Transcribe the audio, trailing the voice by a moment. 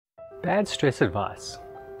Bad stress advice.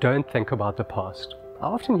 Don't think about the past. I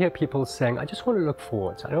often hear people saying, I just want to look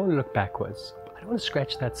forwards. I don't want to look backwards. I don't want to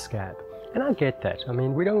scratch that scab. And I get that. I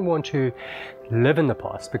mean, we don't want to live in the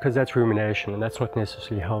past because that's rumination and that's not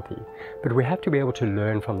necessarily healthy. But we have to be able to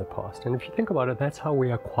learn from the past. And if you think about it, that's how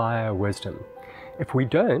we acquire wisdom. If we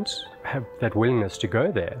don't have that willingness to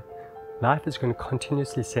go there, life is going to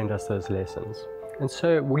continuously send us those lessons. And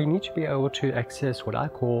so we need to be able to access what I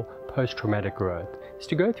call post-traumatic growth. Is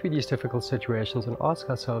to go through these difficult situations and ask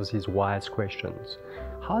ourselves these wise questions.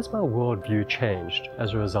 How has my worldview changed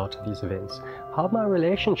as a result of these events? How have my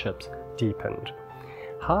relationships deepened?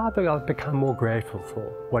 How have I become more grateful for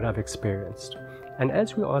what I've experienced? And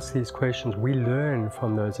as we ask these questions, we learn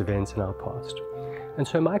from those events in our past. And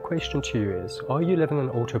so my question to you is, are you living on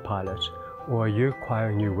autopilot or are you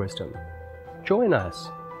acquiring new wisdom? Join us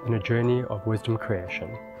in a journey of wisdom creation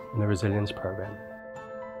in the Resilience Program.